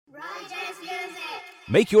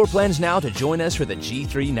Make your plans now to join us for the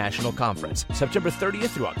G3 National Conference, September 30th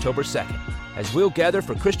through October 2nd, as we'll gather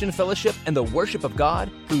for Christian fellowship and the worship of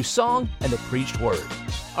God through song and the preached word.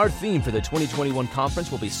 Our theme for the 2021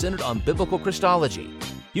 conference will be centered on biblical Christology.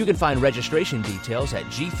 You can find registration details at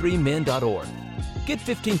g3men.org. Get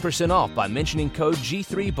 15% off by mentioning code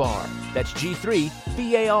G3BAR. That's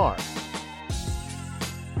G3BAR.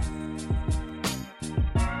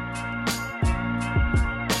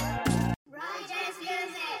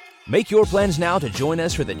 Make your plans now to join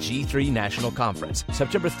us for the G3 National Conference,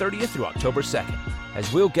 September 30th through October 2nd,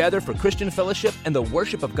 as we'll gather for Christian fellowship and the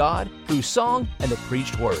worship of God through song and the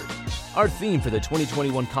preached word. Our theme for the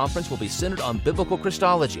 2021 conference will be centered on biblical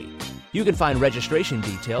Christology. You can find registration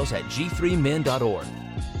details at g3men.org.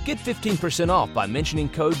 Get 15% off by mentioning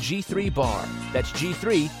code G3BAR. That's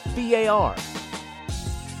G3BAR.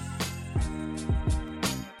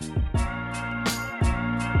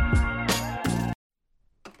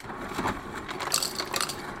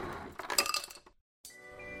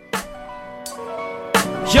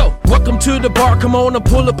 Yo, welcome to the bar, come on and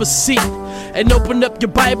pull up a seat and open up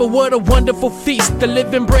your Bible, what a wonderful feast. The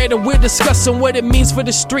living bread, and we're discussing what it means for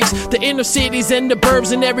the streets, the inner cities and the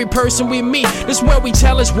burbs, and every person we meet. This is where we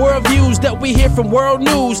challenge worldviews that we hear from world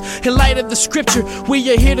news. In light of the scripture,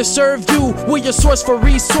 we are here to serve you. We're your source for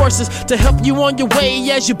resources to help you on your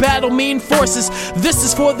way as you battle mean forces. This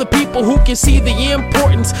is for the people who can see the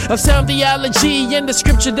importance of sound theology and the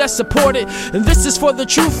scripture that support it. And this is for the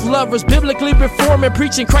truth lovers, biblically reforming,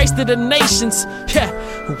 preaching Christ to the nations. Yeah,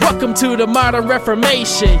 welcome to the Modern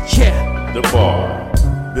Reformation, yeah. The Bar,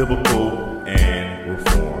 Biblical and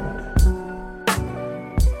Reformed.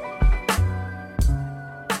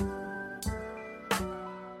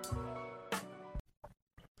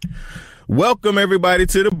 Welcome everybody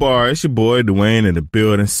to the bar. It's your boy Dwayne in the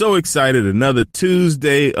building. So excited. Another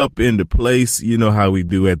Tuesday up in the place. You know how we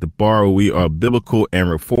do at the bar. We are biblical and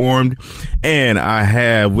reformed. And I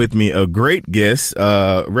have with me a great guest,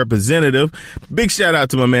 representative. Big shout out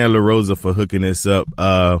to my man La Rosa for hooking this up.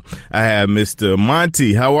 I have Mr.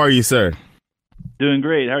 Monty. How are you, sir? Doing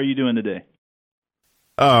great. How are you doing today?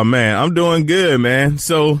 Oh, man, I'm doing good, man.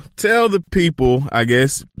 So tell the people, I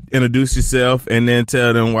guess, introduce yourself and then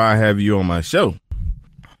tell them why I have you on my show.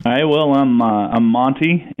 All right. Well, I'm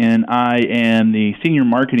Monty, and I am the senior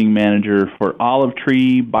marketing manager for Olive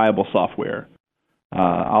Tree Bible Software.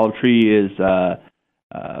 Olive Tree is a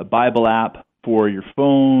Bible app for your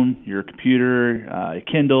phone, your computer,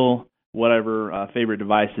 Kindle, whatever favorite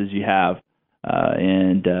devices you have.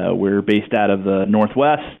 And we're based out of the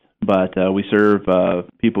Northwest, but we serve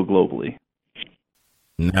people globally.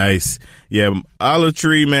 Nice. Yeah, Olive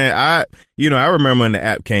Tree, man. I remember when the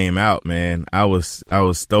app came out, man. I was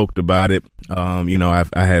stoked about it. I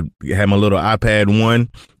had my little iPad 1,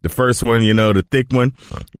 the first one, the thick one,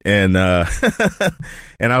 and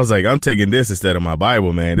and I was like, I'm taking this instead of my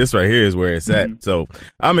Bible, man. This right here is where it's at. So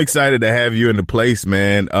I'm excited to have you in the place,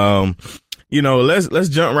 man. Let's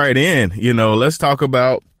jump right in. Let's talk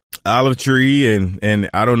about Olive Tree, and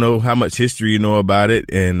I don't know how much history you know about it,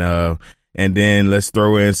 and then let's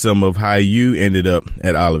throw in some of how you ended up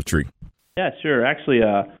at Olive Tree. Yeah, sure. Actually,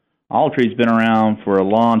 Olive Tree's been around for a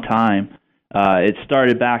long time. It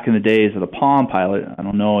started back in the days of the Palm Pilot. I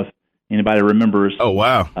don't know if anybody remembers. Oh,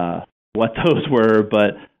 wow. What those were,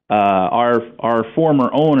 but our former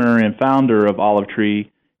owner and founder of Olive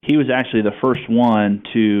Tree, he was actually the first one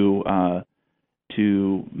to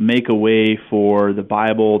make a way for the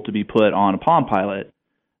Bible to be put on a Palm Pilot.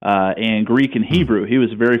 And Greek and Hebrew. He was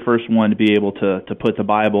the very first one to be able to put the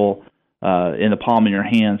Bible in the palm of your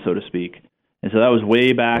hand, so to speak. And so that was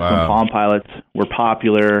way back when Palm Pilots were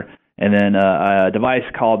popular. And then a device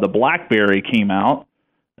called the BlackBerry came out,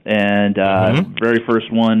 and very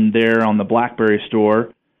first one there on the BlackBerry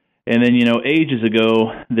store. And then, ages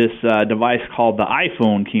ago, this device called the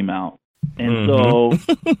iPhone came out. And so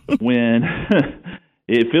when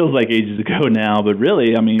it feels like ages ago now, but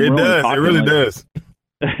really, I mean, it does. It really does.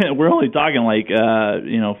 We're only talking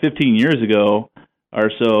 15 years ago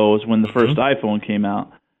or so was when the first iPhone came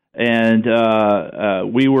out, and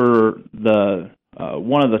we were the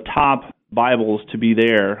one of the top Bibles to be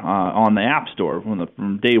there on the App Store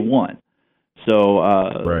from day one.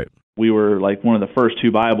 So we were like one of the first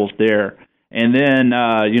two Bibles there, and then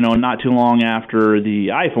not too long after the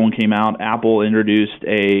iPhone came out, Apple introduced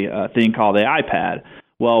a thing called the iPad.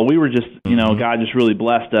 Well, we were just, God just really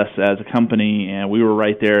blessed us as a company, and we were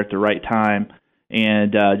right there at the right time,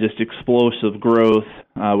 and just explosive growth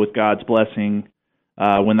with God's blessing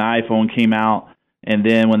when the iPhone came out, and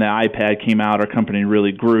then when the iPad came out, our company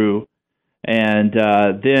really grew. And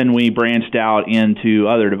then we branched out into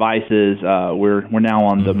other devices. We're now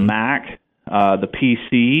on the Mac, the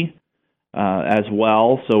PC as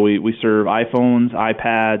well. So we serve iPhones,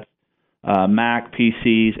 iPads, Mac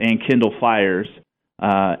PCs, and Kindle Fires,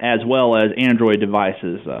 as well as Android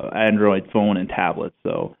devices, Android phone and tablets.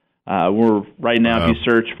 So we're right now, if you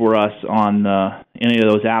search for us on any of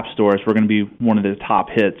those app stores, we're going to be one of the top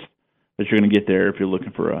hits that you're going to get there if you're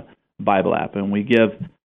looking for a Bible app. And we give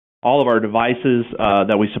all of our devices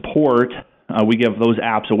that we support, we give those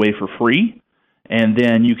apps away for free. And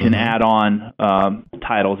then you can add on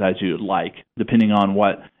titles as you like, depending on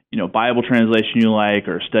what Bible translation you like,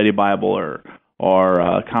 or study Bible,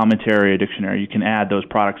 or commentary, or dictionary. You can add those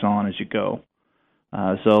products on as you go.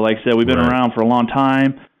 So, like I said, we've been around for a long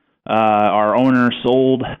time. Our owner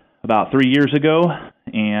sold about 3 years ago,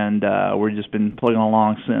 and we've just been plugging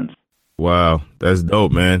along since. Wow, that's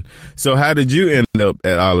dope, man. So, how did you end up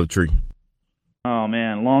at Olive Tree? Oh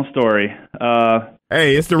man, long story.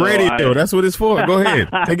 Hey, it's the radio. That's what it's for. Go ahead.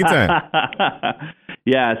 Take your time.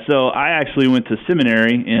 Yeah, so I actually went to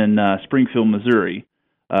seminary in Springfield, Missouri.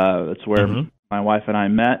 That's where my wife and I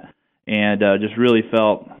met, and just really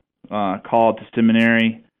felt called to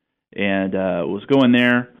seminary, and was going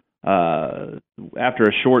there after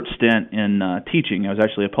a short stint in teaching. I was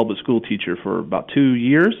actually a public school teacher for about 2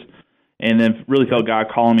 years, and then really felt God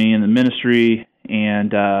calling me in the ministry,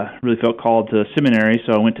 and really felt called to seminary.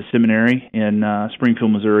 So I went to seminary in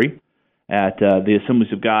Springfield, Missouri, at the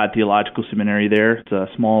Assemblies of God Theological Seminary there. It's a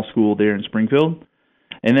small school there in Springfield.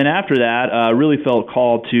 And then after that, really felt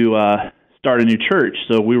called to start a new church.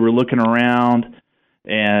 So we were looking around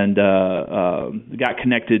and got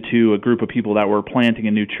connected to a group of people that were planting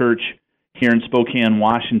a new church here in Spokane,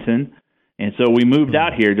 Washington. And so we moved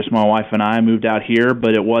out here, just my wife and I moved out here,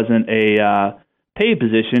 but it wasn't a paid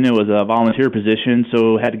position. It was a volunteer position,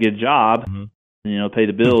 so had to get a job, pay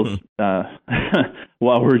the bills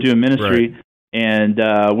while we were doing ministry. Right. And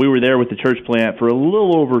we were there with the church plant for a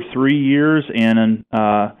little over 3 years, and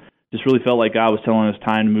just really felt like God was telling us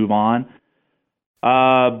time to move on.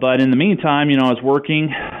 But in the meantime, I was working,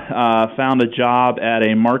 found a job at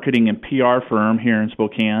a marketing and PR firm here in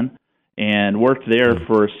Spokane, and worked there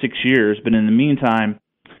for 6 years. But in the meantime,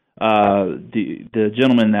 the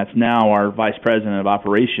gentleman that's now our vice president of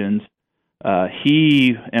operations,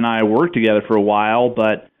 he and I worked together for a while,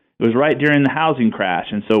 but it was right during the housing crash,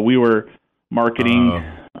 and so we were marketing,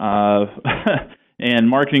 and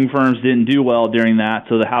marketing firms didn't do well during that.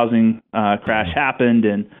 So the housing crash happened,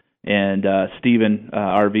 and Stephen,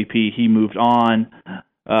 our VP, he moved on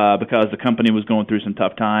because the company was going through some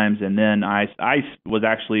tough times. And then I was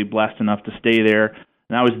actually blessed enough to stay there,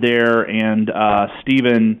 and I was there. And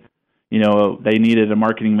Stephen, they needed a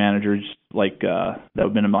marketing manager, just like that would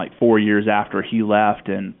have been like 4 years after he left,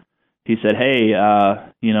 and he said, "Hey,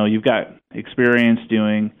 you've got experience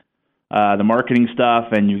doing the marketing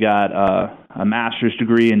stuff, and you got a master's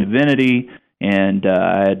degree in divinity, and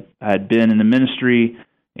I had been in the ministry,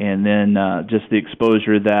 and then just the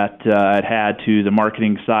exposure that I'd had to the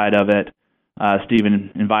marketing side of it.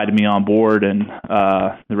 Stephen invited me on board, and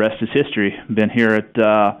the rest is history. Been here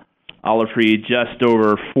at Olive Tree just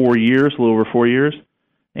over 4 years, a little over 4 years,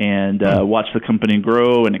 and watched the company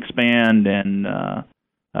grow and expand, and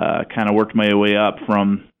kind of worked my way up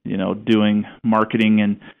from doing marketing.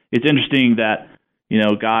 And it's interesting that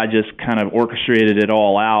God just kind of orchestrated it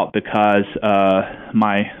all out, because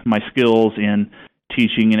my skills in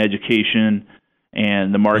teaching and education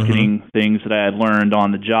and the marketing things that I had learned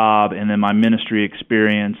on the job, and then my ministry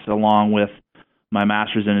experience along with my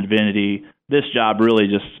master's in divinity, this job really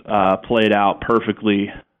just played out perfectly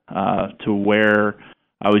to where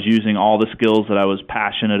I was using all the skills that I was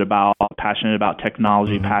passionate about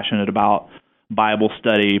technology, passionate about Bible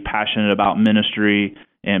study, passionate about ministry,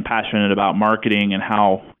 and passionate about marketing and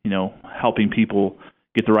how, helping people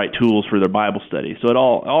get the right tools for their Bible study. So it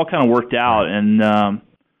all kind of worked out, and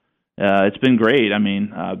it's been great. I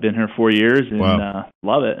mean, I've been here 4 years, and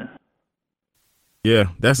love it. Yeah,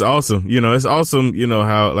 that's awesome. It's awesome,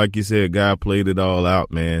 how, like you said, God played it all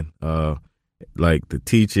out, man. Like the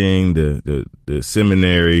teaching, the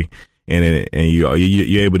seminary, and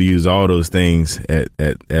you're able to use all those things at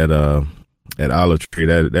Olive Tree.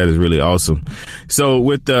 That is really awesome. So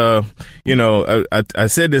with I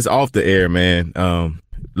said this off the air, man.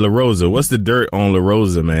 La Rosa, what's the dirt on La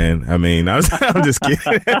Rosa, man? I mean, I'm just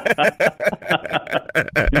kidding.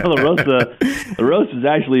 La Rosa's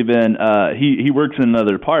actually been he works in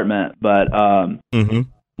another department, but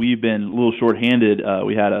we've been a little shorthanded.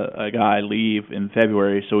 We had a guy leave in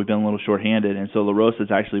February, so we've been a little shorthanded, and so La Rosa's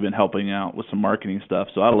actually been helping out with some marketing stuff.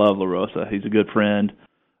 So I love La Rosa. He's a good friend.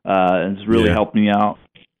 and it's really helped me out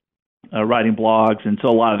writing blogs. And so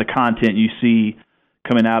a lot of the content you see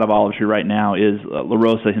coming out of Olive Tree right now is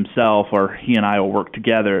LaRosa himself, or he and I will work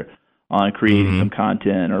together on creating some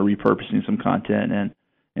content or repurposing some content.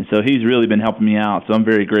 And so he's really been helping me out. So I'm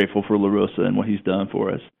very grateful for LaRosa and what he's done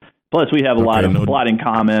for us. Plus, we have a lot in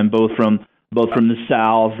common, both from the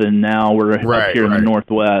South, and now we're up here in the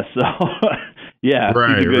Northwest. So, he's a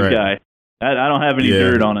good guy. I don't have any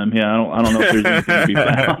dirt on him. Yeah, I don't know if there's anything to be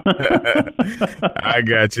found. I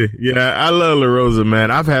got you. Yeah, I love LaRosa, man.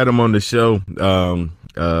 I've had him on the show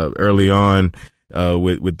early on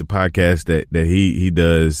with the podcast that he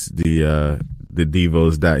does, the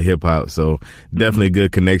Devos.hip-hop. So definitely a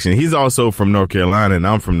good connection. He's also from North Carolina, and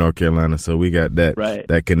I'm from North Carolina, so we got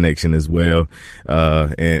that connection as well.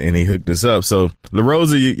 And he hooked us up. So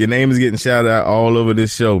LaRosa, your name is getting shouted out all over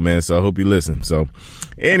this show, man. So I hope you listen. So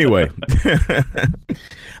anyway,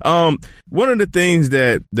 one of the things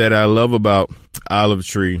that I love about Olive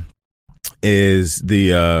Tree is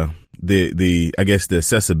the I guess the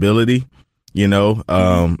accessibility. All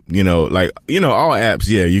apps,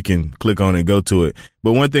 you can click on and go to it.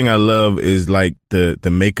 But one thing I love is like the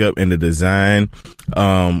makeup and the design.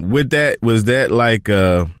 With that, was that like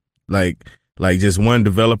just one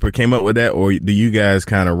developer came up with that, or do you guys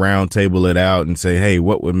kind of round table it out and say, hey,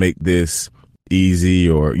 what would make this easy,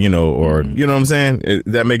 or you know what I'm saying? Is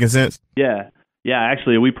that making sense? Yeah.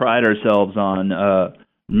 Actually, we pride ourselves on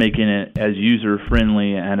making it as user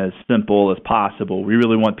friendly and as simple as possible. We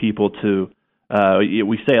really want people to.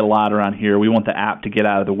 We say a lot around here, we want the app to get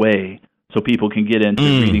out of the way so people can get into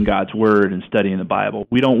reading God's Word and studying the Bible.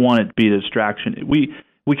 We don't want it to be a distraction. We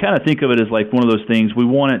kind of think of it as like one of those things. We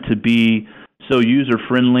want it to be so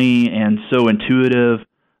user-friendly and so intuitive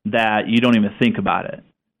that you don't even think about it.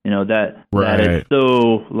 That it's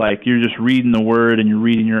so like you're just reading the Word and you're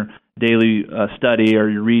reading your daily study, or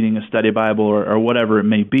you're reading a study Bible or whatever it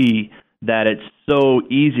may be, that it's so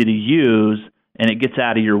easy to use and it gets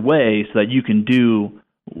out of your way so that you can do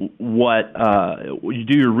what you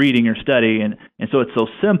do your reading or study. And so it's so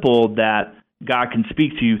simple that God can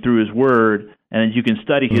speak to you through His Word, and you can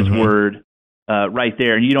study His Word right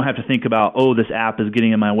there. And you don't have to think about, this app is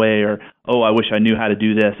getting in my way, or, I wish I knew how to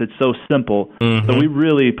do this. It's so simple. So we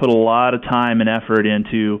really put a lot of time and effort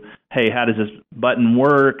into, hey, how does this button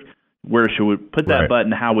work? Where should we put that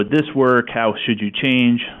button? How would this work? How should you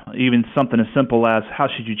change? Even something as simple as, how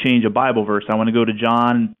should you change a Bible verse? I want to go to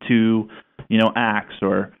John to, Acts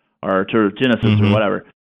or to Genesis or whatever.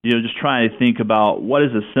 Just trying to think about what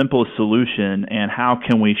is the simplest solution and how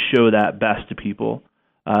can we show that best to people.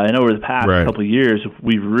 And over the past couple of years,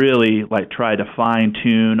 we've really tried to fine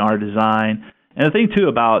tune our design. And the thing too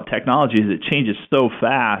about technology is it changes so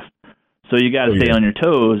fast. So you got to stay on your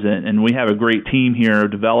toes, and we have a great team here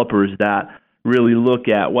of developers that really look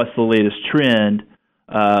at what's the latest trend,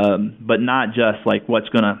 but not just like what's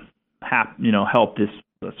going to help this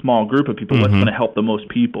small group of people, what's going to help the most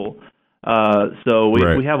people. So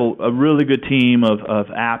we have a really good team of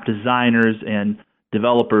app designers and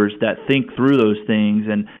developers that think through those things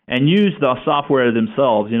and use the software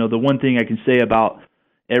themselves. The one thing I can say about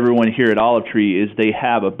everyone here at Olive Tree is they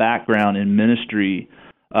have a background in ministry.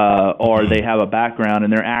 Or they have a background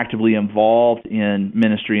and they're actively involved in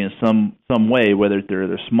ministry in some way, whether they're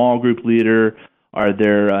the small group leader, or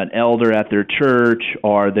they're an elder at their church,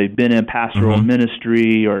 or they've been in pastoral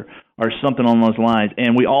ministry, or something along those lines.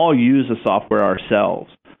 And we all use the software ourselves.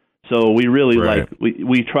 So we really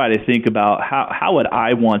we try to think about how would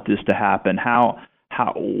I want this to happen?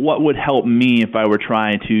 What would help me if I were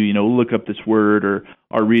trying to look up this word or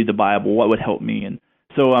read the Bible? What would help me? And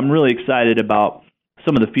so I'm really excited about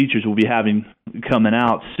some of the features we'll be having coming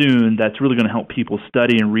out soon that's really going to help people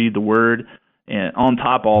study and read the Word, and on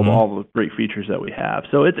top of all the great features that we have.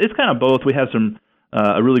 So it's kind of both. We have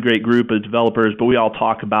a really great group of developers, but we all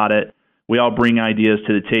talk about it. We all bring ideas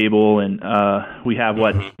to the table, and we have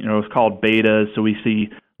what it's called betas. So we see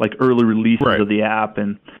like early releases of the app,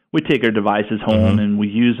 and we take our devices home and we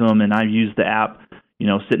use them. And I use the app,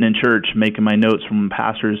 sitting in church, making my notes from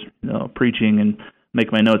pastors preaching and make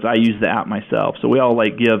my notes. I use the app myself. So we all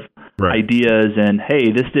give ideas and, hey,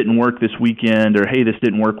 this didn't work this weekend, or hey, this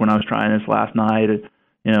didn't work when I was trying this last night.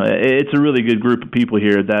 It's a really good group of people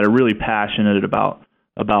here that are really passionate about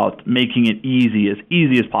making it easy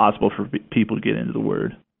as possible for people to get into the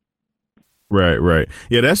Word. Right.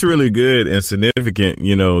 Yeah, that's really good and significant,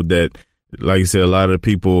 that, like you said, a lot of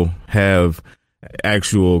people have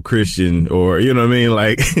actual Christian, or,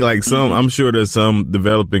 like some, I'm sure there's some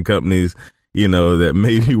developing companies, that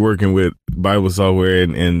may be working with Bible software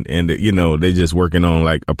and they're just working on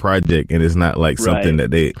like a project and it's not like something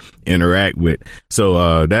that they interact with.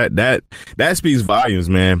 So that speaks volumes,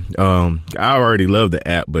 man. I already love the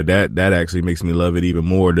app, but that actually makes me love it even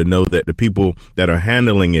more to know that the people that are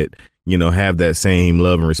handling it, have that same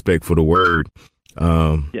love and respect for the word.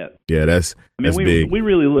 That's big. We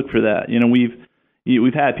really look for that.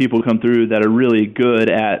 We've had people come through that are really good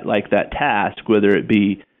at like that task, whether it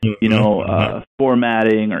be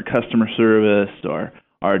formatting or customer service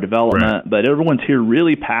or development. Right. But everyone's here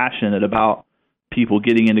really passionate about people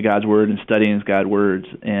getting into God's Word and studying God's words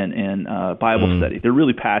and Bible study. They're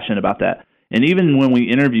really passionate about that. And even when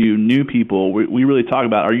we interview new people, we really talk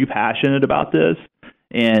about, are you passionate about this?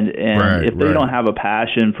 And if they don't have a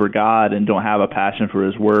passion for God and don't have a passion for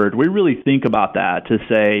His Word, we really think about that to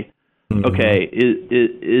say, okay,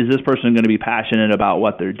 is this person going to be passionate about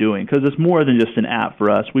what they're doing? Because it's more than just an app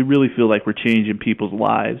for us. We really feel like we're changing people's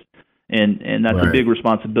lives, and that's a big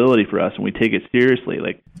responsibility for us, and we take it seriously.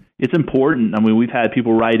 Like, it's important. I mean, we've had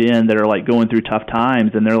people write in that are like going through tough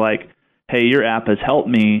times, and they're like, hey, your app has helped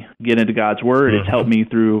me get into God's Word. It's helped me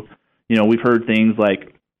through, we've heard things like,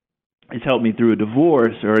 it's helped me through a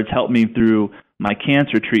divorce, or it's helped me through my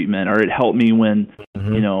cancer treatment, or it helped me when,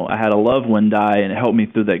 I had a loved one die, and it helped me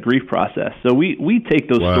through that grief process. So we take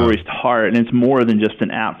those stories to heart, and it's more than just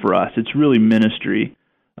an app for us. It's really ministry.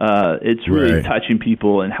 It's really touching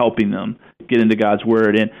people and helping them get into God's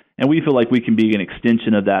Word. And we feel like we can be an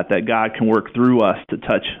extension of that God can work through us to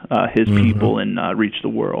touch His people and reach the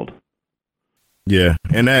world. Yeah,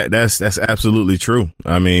 and that's absolutely true.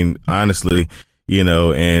 I mean, honestly,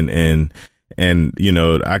 and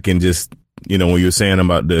I can just, when you're saying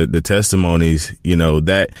about the testimonies,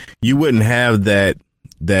 that you wouldn't have that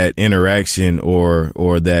interaction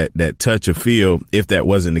or that touch or feel if that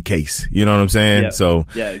wasn't the case. You know what I'm saying? Yeah. So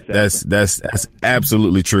exactly. that's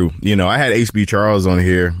absolutely true. I had HB Charles on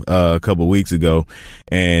here a couple of weeks ago,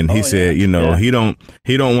 and he said, he don't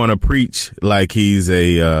want to preach like he's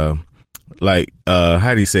a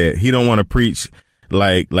how do you say it? He don't want to preach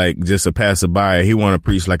like just a passerby. He want to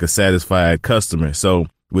preach like a satisfied customer. So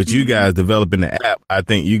with you guys developing the app, I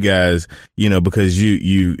think you guys, because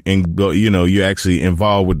you're actually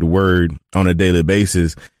involved with the Word on a daily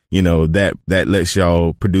basis, that lets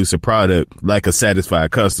y'all produce a product like a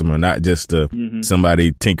satisfied customer, not just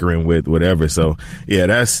somebody tinkering with whatever. So yeah,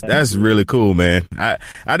 that's really cool, man. I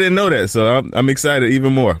didn't know that, so I'm excited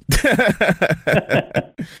even more.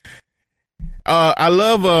 I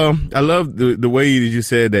love the way that you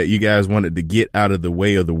said that you guys wanted to get out of the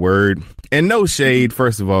way of the Word. And no shade,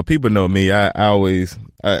 first of all, people know me. I always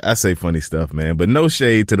say funny stuff, man, but no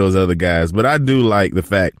shade to those other guys. But I do like the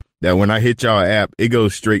fact that when I hit y'all app, it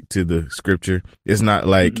goes straight to the scripture. It's not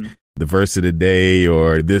like the verse of the day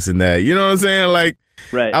or this and that. You know what I'm saying? Like,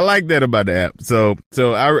 I like that about the app. So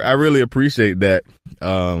I really appreciate that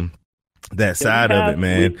that side of it,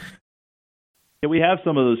 man. We have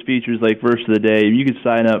some of those features like verse of the day. You can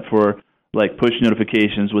sign up for like push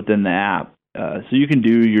notifications within the app. So you can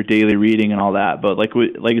do your daily reading and all that. But like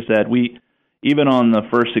I said, we even on the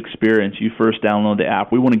first experience, you first download the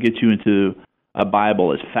app, we want to get you into a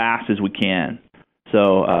Bible as fast as we can.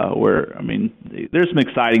 So there's some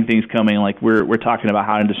exciting things coming. Like we're talking about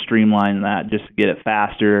how to streamline that just to get it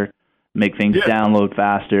faster, make things download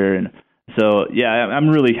faster. And so, I'm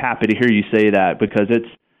really happy to hear you say that, because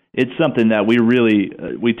it's something that we really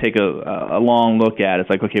we take a long look at. It's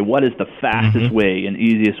like, okay, what is the fastest way and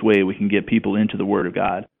easiest way we can get people into the Word of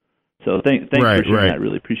God? So thanks for sharing that. I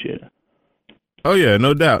really appreciate it. Oh yeah,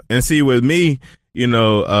 no doubt. And see, with me,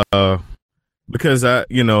 because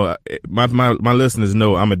my listeners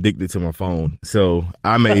know I'm addicted to my phone, so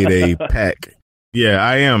I made a pack. Yeah,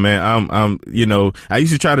 I am, man. I'm I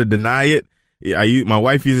used to try to deny it. My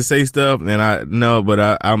wife used to say stuff, and I'm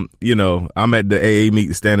at the AA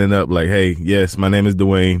meeting standing up like, hey, yes, my name is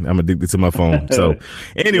Dwayne. I'm addicted to my phone. So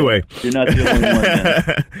anyway. You're not the only one,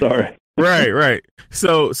 man. Sorry. Right.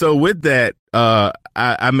 So with that,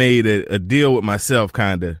 I made a deal with myself,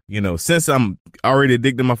 kind of, since I'm already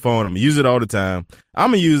addicted to my phone, I'm going to use it all the time.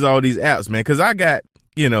 I'm going to use all these apps, man, because I got,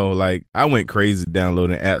 I went crazy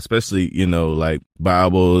downloading apps, especially, like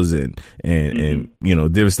Bibles and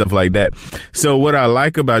different stuff like that. So what I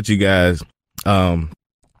like about you guys,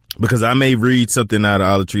 because I may read something out of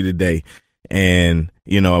Olive Tree today, and,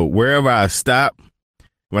 wherever I stop,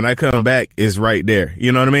 when I come back, it's right there.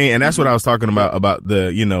 You know what I mean? And that's what I was talking about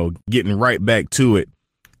the, getting right back to it.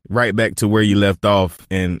 Right back to where you left off,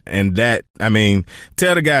 and that,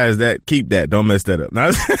 tell the guys that keep that, don't mess that up.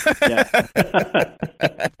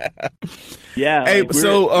 Yeah. Hey,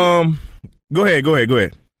 so go ahead.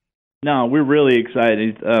 No, we're really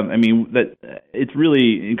excited. I mean, that it's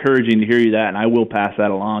really encouraging to hear you that, and I will pass that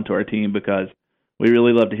along to our team because we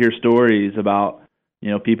really love to hear stories about, you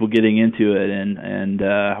know, people getting into it and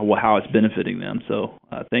how it's benefiting them. So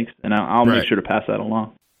thanks, and I'll make sure to pass that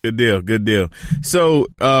along. Good deal, good deal. So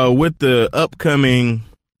with the upcoming,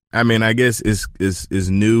 I mean, I guess is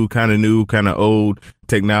new, kind of old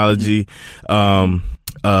technology.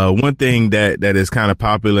 One thing that is kind of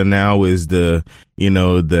popular now is the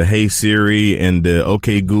Hey Siri and the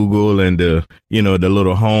OK Google and the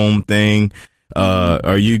little home thing.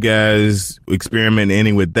 Are you guys experimenting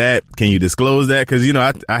any with that? Can you disclose that? Because,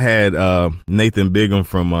 I had Nathan Bigham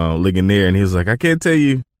from Ligonier, and he was like, I can't tell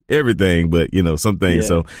you everything, but, some things. Yeah.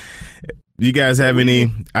 So you guys have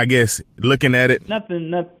any, I guess, looking at it?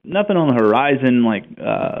 Nothing on the horizon,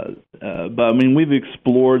 but I mean, we've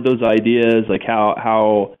explored those ideas, like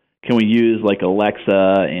how can we use like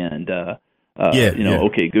Alexa and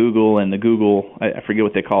OK Google and the Google, I forget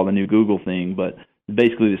what they call the new Google thing, but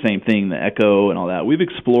basically the same thing, the Echo and all that. We've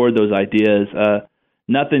explored those ideas.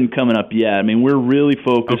 Nothing coming up yet. I mean, we're really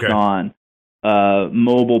focused on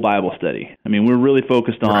mobile Bible study. I mean, we're really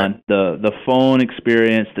focused on the phone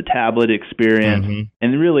experience, the tablet experience,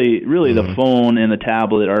 and really the phone and the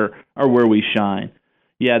tablet are where we shine.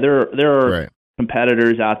 Yeah, there are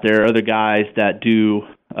competitors out there, other guys that do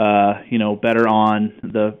better on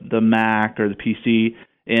the Mac or the PC.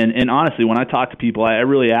 And honestly, when I talk to people, I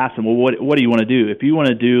really ask them, well, what do you want to do? If you want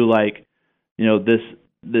to do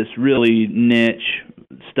this really niche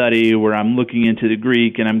study where I'm looking into the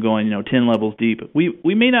Greek and I'm going 10 levels deep,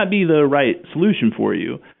 we may not be the right solution for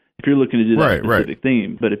you if you're looking to do that specific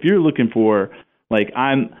theme. But if you're looking for, like,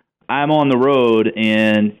 I'm on the road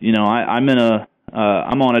and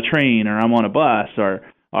I'm on a train or I'm on a bus or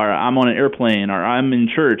I'm on an airplane or I'm in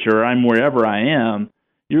church or I'm wherever I am,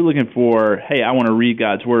 you're looking for, hey, I want to read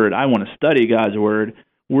God's Word, I want to study God's Word,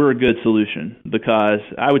 we're a good solution, because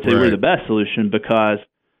I would say we're the best solution, because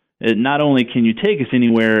not only can you take us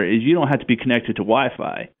anywhere, is you don't have to be connected to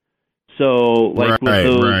Wi-Fi. So with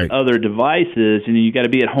those other devices, you got to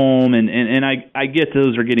be at home, and I get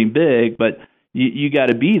those are getting big, but you got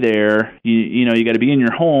to be there. You got to be in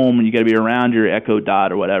your home, and you got to be around your Echo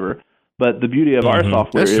Dot or whatever. But the beauty of our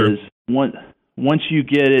software is once you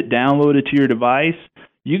get it downloaded to your device,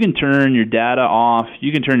 you can turn your data off,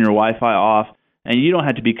 you can turn your Wi-Fi off, and you don't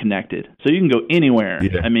have to be connected. So you can go anywhere.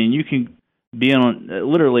 Yeah. I mean, you can be on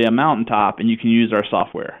literally a mountaintop, and you can use our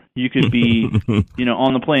software. You could be,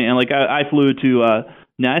 on the plane. And like I flew to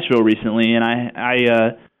Nashville recently, and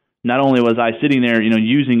I not only was I sitting there,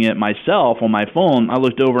 using it myself on my phone, I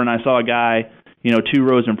looked over and I saw a guy, 2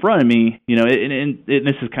 rows in front of me, and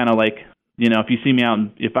this is kind of like, if you see me out,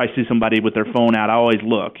 if I see somebody with their phone out, I always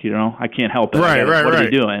look, I can't help it. What are they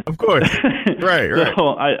doing? Of course. Right. So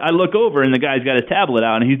I look over, and the guy's got his tablet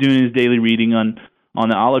out, and he's doing his daily reading on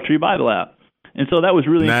the Olive Tree Bible app. And so that was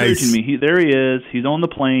really encouraging me. There he is. He's on the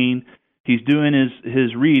plane. He's doing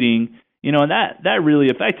his reading. And that really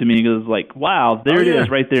affected me, because like, wow, there it is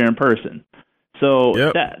right there in person. So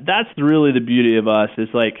that's really the beauty of us.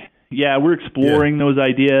 It's like, we're exploring those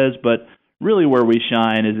ideas, but really where we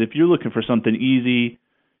shine is if you're looking for something easy,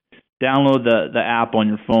 download the app on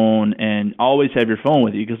your phone and always have your phone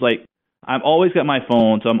with you, because like I've always got my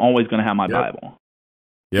phone, so I'm always going to have my Bible.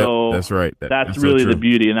 Yep, so that's right. That's really the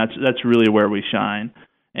beauty, and that's really where we shine.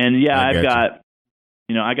 And I've got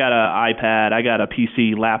I got an iPad, I got a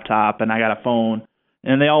PC, laptop, and I got a phone,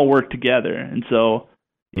 and they all work together. And so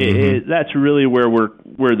that's really where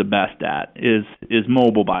we're the best at is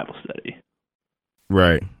mobile Bible study.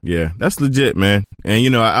 Right. Yeah, that's legit, man.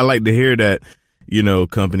 And I like to hear that,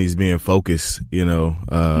 companies being focused,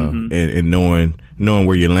 and knowing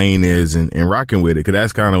where your lane is and rocking with it. 'Cause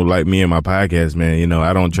that's kind of like me and my podcast, man.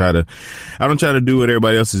 I don't try to do what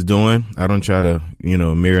everybody else is doing. I don't try to,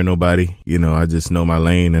 mirror nobody. I just know my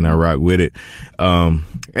lane and I rock with it.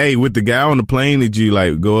 Hey, with the guy on the plane, did you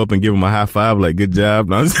like go up and give him a high five? Like, good job.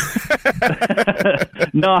 No,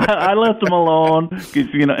 I left him alone. 'Cause,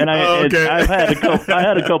 and I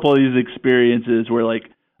had a couple of these experiences where like,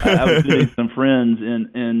 I was visiting some friends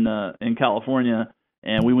in California,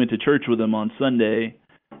 and we went to church with them on Sunday,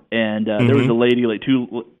 and there was a lady like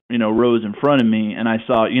 2 rows in front of me, and I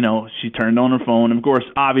saw she turned on her phone, and of course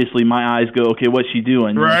obviously my eyes go, okay, what's she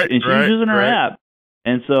doing? And she's using her app,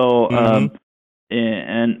 and so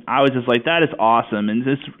and I was just like, that is awesome. And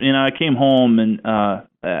this I came home and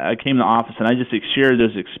I came to the office, and I just shared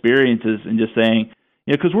those experiences and just saying,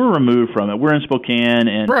 because we're removed from it. We're in Spokane,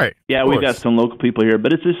 and we've got some local people here,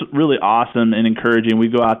 but it's just really awesome and encouraging. We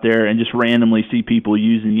go out there and just randomly see people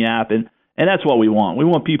using the app, and that's what we want. We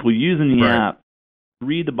want people using the app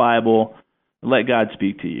read the Bible, let God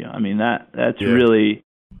speak to you. I mean, that's really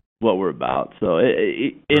what we're about. So,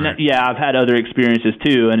 I've had other experiences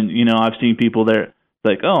too, and I've seen people there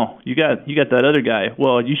like, oh, you got that other guy.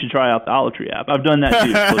 Well, you should try out the Olive Tree app. I've done that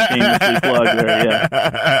too. So shamelessly plug there.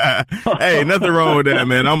 Yeah. Hey, nothing wrong with that,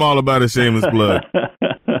 man. I'm all about a shameless plug.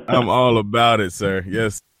 I'm all about it, sir.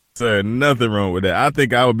 Yes, sir. Nothing wrong with that. I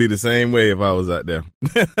think I would be the same way if I was out there.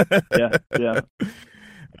 Yeah.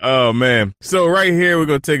 Oh, man. So right here, we're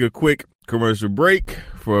going to take a quick commercial break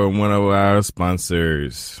for one of our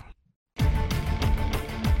sponsors.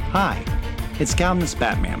 Hi, it's Calvinist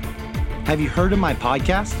Batman. Have you heard of my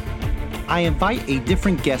podcast? I invite a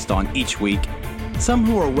different guest on each week, some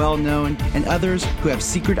who are well-known and others who have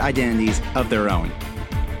secret identities of their own.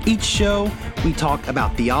 Each show, we talk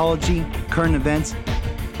about theology, current events,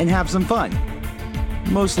 and have some fun,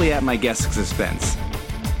 mostly at my guest's expense.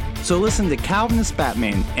 So listen to Calvinist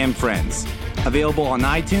Batman and Friends, available on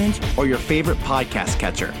iTunes or your favorite podcast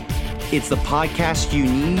catcher. It's the podcast you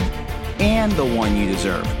need and the one you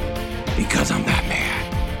deserve, because I'm Batman.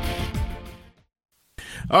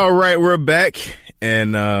 All right, we're back,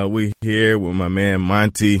 and we're here with my man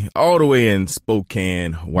Monty, all the way in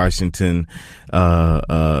Spokane, Washington,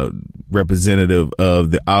 representative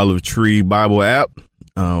of the Olive Tree Bible app.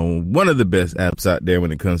 One of the best apps out there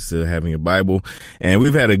when it comes to having a Bible. And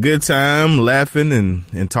we've had a good time laughing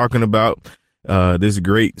and talking about this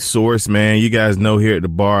great source, man. You guys know here at the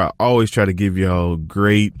bar, I always try to give y'all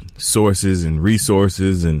great sources and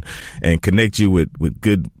resources and connect you with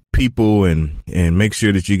good people and make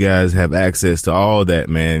sure that you guys have access to all that,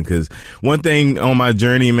 man. Because one thing on my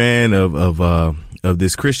journey, man, of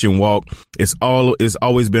this Christian walk, it's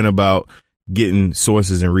always been about getting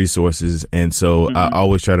sources and resources. And so I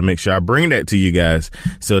always try to make sure I bring that to you guys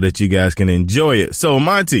so that you guys can enjoy it. So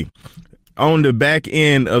Monty, on the back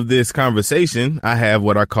end of this conversation, I have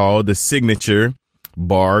what I call the signature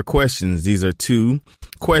bar questions. These are 2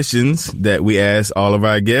 questions that we ask all of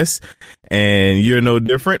our guests, and you're no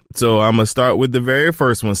different. So I'm going to start with the very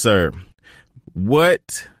first one, sir.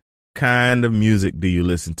 What kind of music do you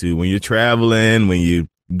listen to when you're traveling, when you're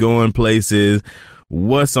going places?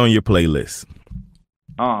 What's on your playlist?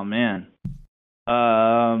 Oh, man.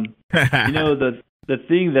 The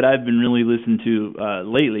thing that I've been really listening to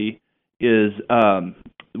lately is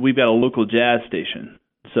we've got a local jazz station.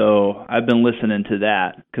 So I've been listening to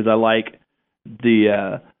that because I like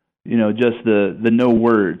the, just the no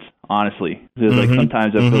words, honestly. Because like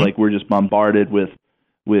sometimes I feel like we're just bombarded with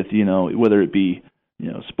whether it be,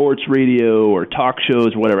 sports radio or talk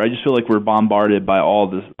shows or whatever. I just feel like we're bombarded by all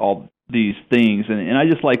these things, and I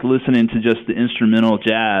just like listening to just the instrumental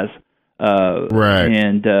jazz, right?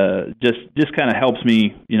 And just kind of helps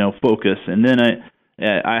me, focus. And then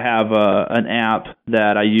I have an app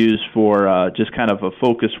that I use for just kind of a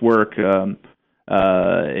focus work, and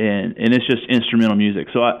it's just instrumental music.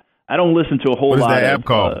 So I don't listen to a whole lot. What is that app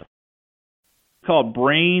called? It's called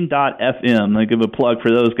Brain.fm. I give a plug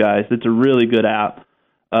for those guys. It's a really good app.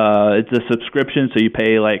 It's a subscription, so you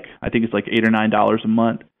pay I think it's like $8 or $9 a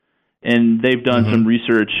month. And they've done some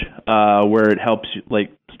research where it helps you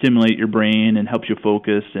stimulate your brain and helps you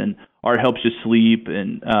focus, or it helps you sleep,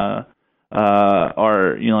 and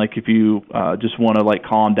or if you just want to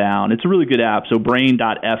calm down. It's a really good app. So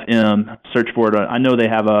Brain.fm, search for it. I know they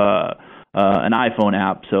have an iPhone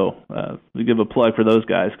app, so we give a plug for those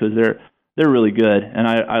guys because they're really good, and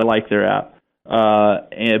I like their app. But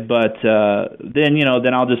then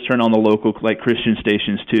I'll just turn on the local Christian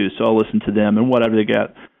stations too. So I'll listen to them and whatever they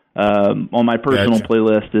got. On my personal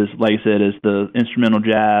playlist is, like I said, is the instrumental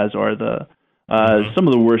jazz or the some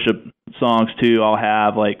of the worship songs too. I'll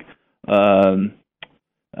have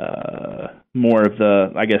more of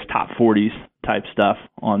the, I guess, top 40s type stuff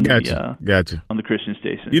on on the Christian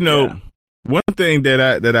station. One thing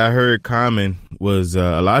that I heard common was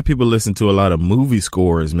a lot of people listen to a lot of movie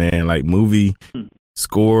scores, man, like movie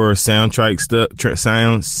score, soundtrack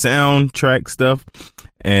stuff.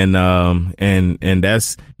 And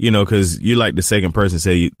that's, because you like the second person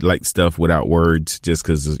say you like stuff without words just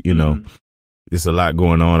because, there's a lot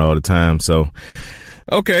going on all the time. So,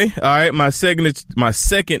 okay. All right. My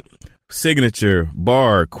second signature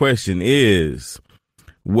bar question is,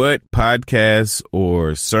 what podcasts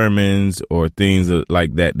or sermons or things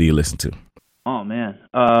like that do you listen to? Oh, man.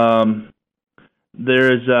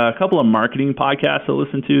 There's a couple of marketing podcasts I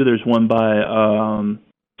listen to. There's one by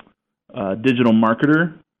Digital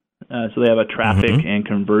Marketer. So they have a traffic and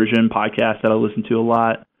conversion podcast that I listen to a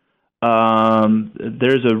lot.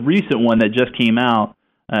 There's a recent one that just came out,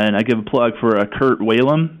 and I give a plug for Kurt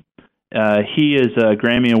Whalum. He is a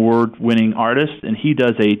Grammy Award-winning artist, and he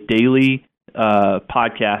does a daily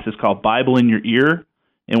podcast is called Bible in Your Ear,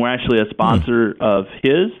 and we're actually a sponsor of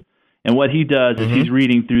his. And what he does is he's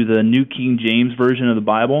reading through the New King James Version of the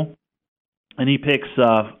Bible, and he picks,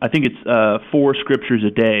 I think it's 4 scriptures a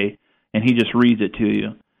day, and he just reads it to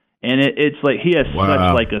you. And it's like he has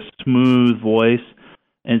such like a smooth voice,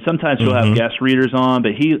 and sometimes he'll have guest readers on,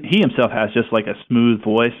 but he himself has just like a smooth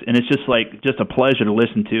voice, and it's just a pleasure to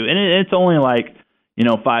listen to. And it's only like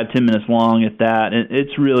 5-10 minutes long at that, and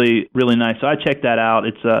it's really, really nice. So I checked that out.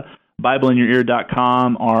 It's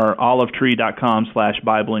BibleInYourEar.com or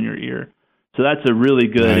OliveTree.com/BibleInYourEar. So that's a really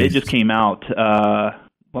good. Nice. It just came out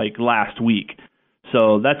like last week,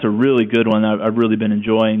 so that's a really good one. I've really been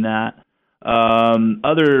enjoying that.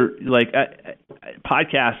 Other like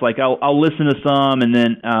podcasts, like I'll listen to some, and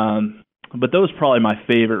then but those probably my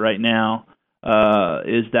favorite right now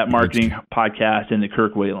is that marketing podcast and the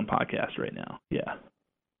Kirk Whalen podcast right now. Yeah.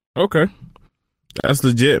 Okay, that's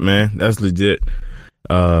legit, man. That's legit.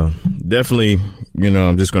 Definitely,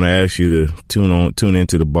 I'm just going to ask you to tune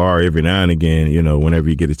into the bar every now and again, whenever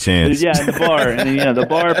you get a chance. Yeah, the bar. And, the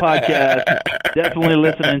bar podcast, definitely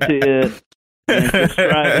listening to it and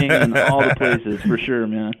subscribing in all the places, for sure,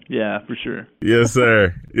 man. Yeah, for sure. Yes,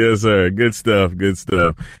 sir. Yes, sir. Good stuff. Good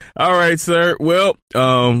stuff. All right, sir. Well,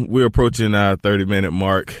 we're approaching our 30-minute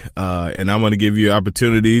mark, and I'm going to give you an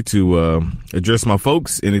opportunity to address my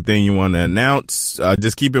folks. Anything you want to announce,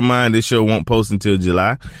 just keep in mind this show won't post until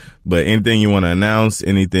July, but anything you want to announce,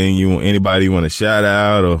 anybody you want to shout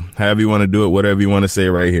out, or however you want to do it, whatever you want to say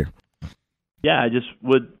right here. Yeah, I just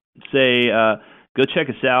would say go check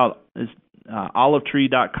us out. It's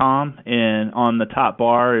OliveTree.com, and on the top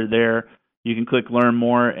bar there, you can click Learn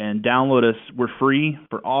More and download us. We're free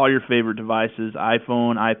for all your favorite devices: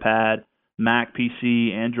 iPhone, iPad, Mac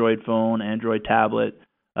PC, Android phone, Android tablet,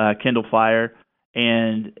 Kindle Fire,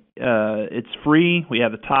 and it's free. We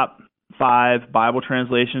have the top 5 Bible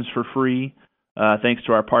translations for free, thanks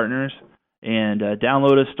to our partners. And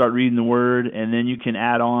download us, start reading the Word, and then you can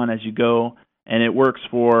add on as you go. And it works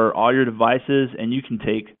for all your devices, and you can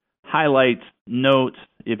take highlights, notes.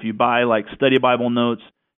 If you buy like study Bible notes,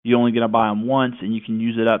 you only get to buy them once, and you can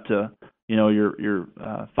use it up to your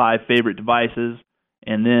 5 favorite devices.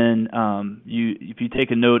 And then if you take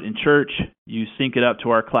a note in church, you sync it up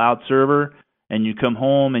to our cloud server, and you come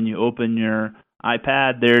home and you open your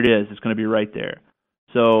iPad. There it is. It's going to be right there.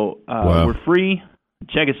 So we're free.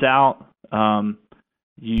 Check us out.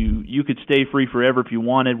 You could stay free forever if you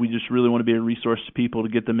wanted. We just really want to be a resource to people to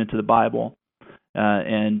get them into the Bible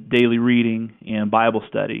and daily reading and Bible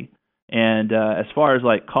study. And as far as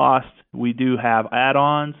like cost, we do have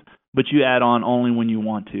add-ons, but you add on only when you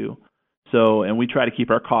want to. So, and we try to keep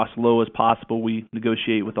our costs low as possible. We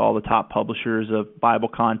negotiate with all the top publishers of Bible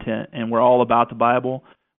content, and we're all about the Bible.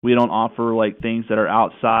 We don't offer like things that are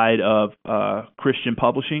outside of Christian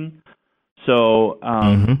publishing. So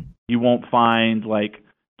you won't find like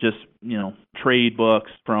just trade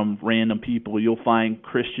books from random people. You'll find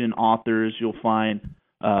Christian authors. You'll find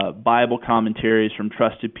Bible commentaries from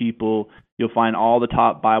trusted people. You'll find all the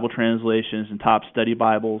top Bible translations and top study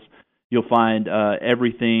Bibles. You'll find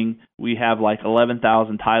everything. We have like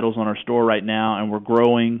 11,000 titles on our store right now, and we're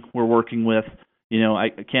growing. We're working with, I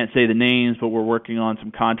can't say the names, but we're working on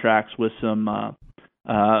some contracts with some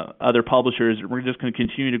other publishers. We're just going to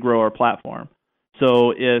continue to grow our platform.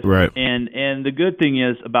 So and the good thing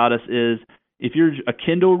is about us is if you're a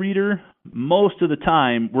Kindle reader, most of the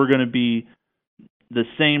time we're going to be the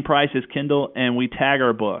same price as Kindle, and we tag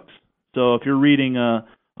our books. So if you're reading a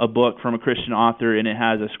book from a Christian author and it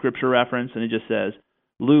has a scripture reference and it just says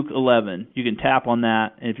Luke 11, you can tap on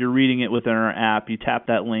that. And if you're reading it within our app, you tap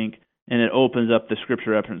that link and it opens up the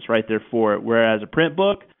scripture reference right there for it. Whereas a print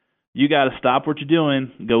book, you got to stop what you're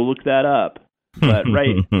doing, go look that up. But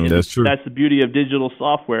that's true. That's the beauty of digital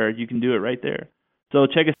software. You can do it right there. So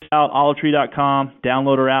check us out, OliveTree.com.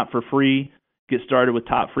 Download our app for free. Get started with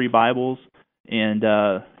top free Bibles. And,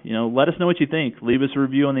 let us know what you think. Leave us a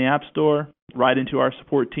review on the App Store. Write into our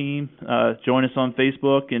support team. Join us on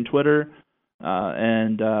Facebook and Twitter.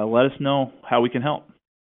 And let us know how we can help.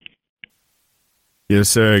 Yes,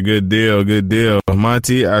 sir. Good deal. Good deal.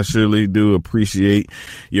 Monty, I surely do appreciate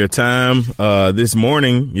your time this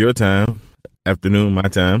morning, your time. Afternoon, my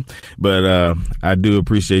time. But I do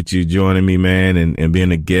appreciate you joining me, man, and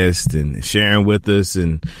being a guest and sharing with us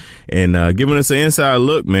and giving us an inside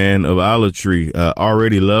look, man, of Olive Tree.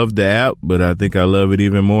 Already loved the app, but I think I love it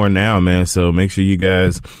even more now, man. So make sure you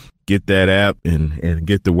guys get that app and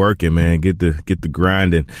get to working, man. Get the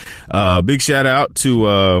grinding. Big shout out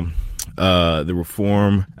to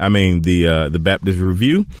the Baptist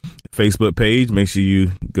Review Facebook page. Make sure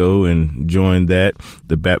you go and join that,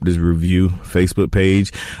 the Baptist Review Facebook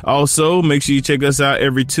page. Also, make sure you check us out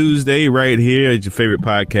every Tuesday right here at your favorite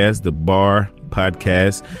podcast, The Bar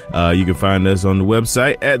Podcast. You can find us on the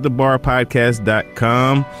website at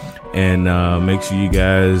thebarpodcast.com. And make sure you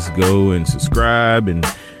guys go and subscribe and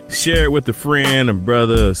share it with a friend, a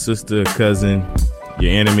brother, a sister, a cousin,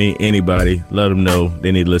 your enemy, anybody. Let them know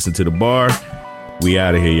they need to listen to The Bar. We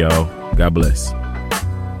out of here, y'all. God bless.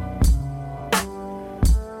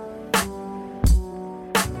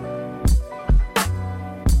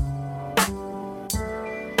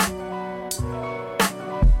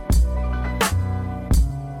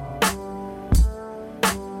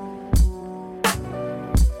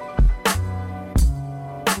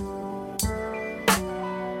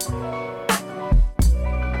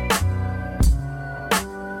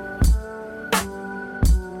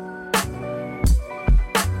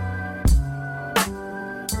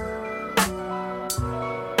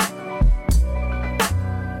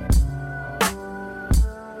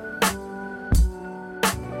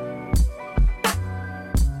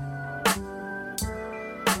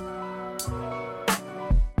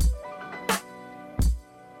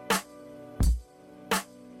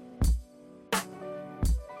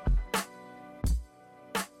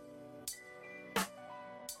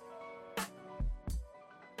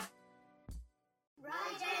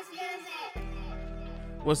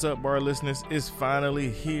 What's up, Bar listeners? It's finally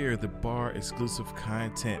here, the Bar exclusive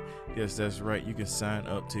content. Yes, that's right. You can sign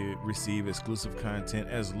up to receive exclusive content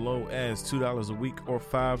as low as $2 a week or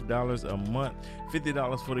 $5 a month,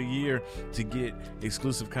 $50 for the year to get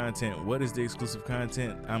exclusive content. What is the exclusive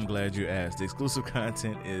content? I'm glad you asked. The exclusive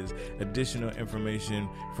content is additional information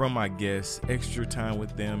from my guests, extra time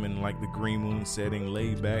with them in like the green moon setting,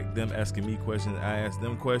 laid back, them asking me questions, I ask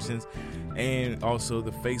them questions, and also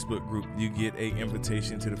the Facebook group. You get an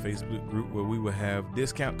invitation to the Facebook group where we will have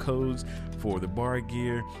discount codes for the bar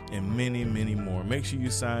gear and many, many more. Make sure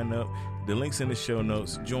you sign up. The link's in the show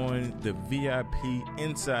notes. Join the VIP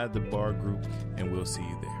inside the bar group, and we'll see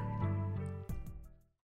you there.